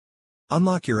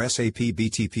Unlock your SAP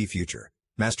BTP future.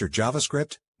 Master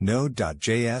JavaScript,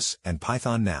 Node.js, and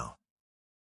Python now.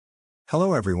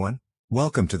 Hello everyone.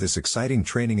 Welcome to this exciting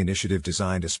training initiative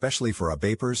designed especially for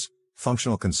ABAPers,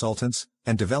 functional consultants,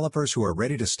 and developers who are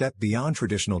ready to step beyond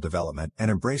traditional development and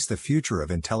embrace the future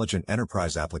of intelligent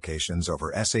enterprise applications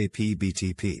over SAP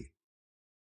BTP.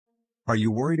 Are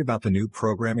you worried about the new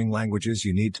programming languages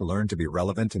you need to learn to be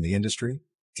relevant in the industry?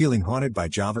 Feeling haunted by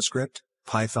JavaScript,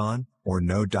 Python, or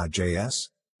Node.js?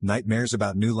 Nightmares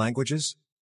about new languages?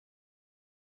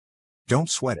 Don't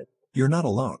sweat it, you're not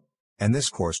alone, and this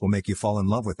course will make you fall in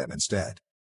love with them instead.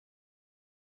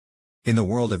 In the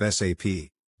world of SAP,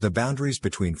 the boundaries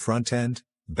between front-end,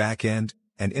 back-end,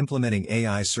 and implementing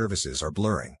AI services are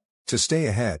blurring. To stay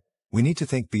ahead, we need to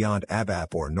think beyond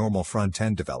abap or normal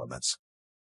front-end developments.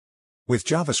 With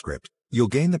JavaScript, you'll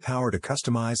gain the power to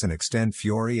customize and extend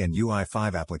Fiori and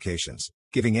UI5 applications,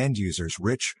 giving end users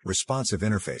rich, responsive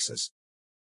interfaces.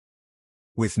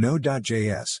 With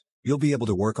Node.js, you'll be able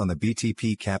to work on the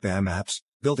BTP Kappa-M apps,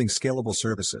 building scalable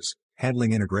services,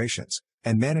 handling integrations,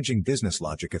 and managing business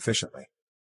logic efficiently.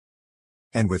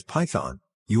 And with Python,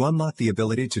 you unlock the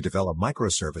ability to develop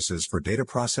microservices for data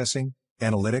processing,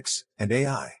 analytics, and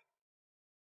AI.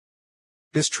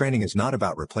 This training is not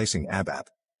about replacing abap,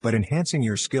 but enhancing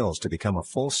your skills to become a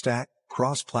full-stack,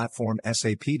 cross-platform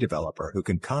SAP developer who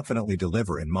can confidently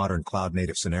deliver in modern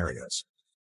cloud-native scenarios.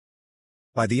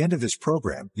 By the end of this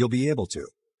program, you'll be able to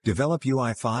develop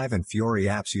UI5 and Fiori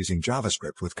apps using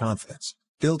JavaScript with confidence,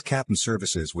 build Kappa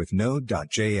services with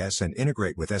Node.js and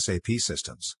integrate with SAP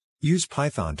systems, use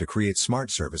Python to create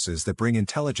smart services that bring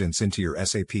intelligence into your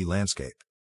SAP landscape.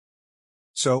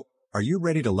 So, are you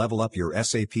ready to level up your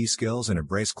SAP skills and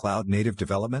embrace cloud-native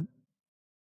development?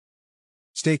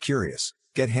 Stay curious,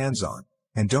 get hands-on,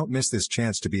 and don't miss this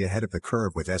chance to be ahead of the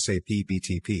curve with SAP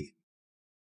BTP.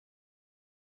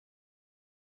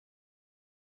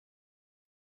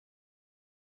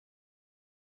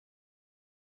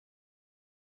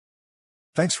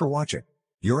 Thanks for watching.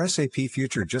 Your SAP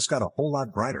future just got a whole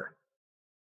lot brighter.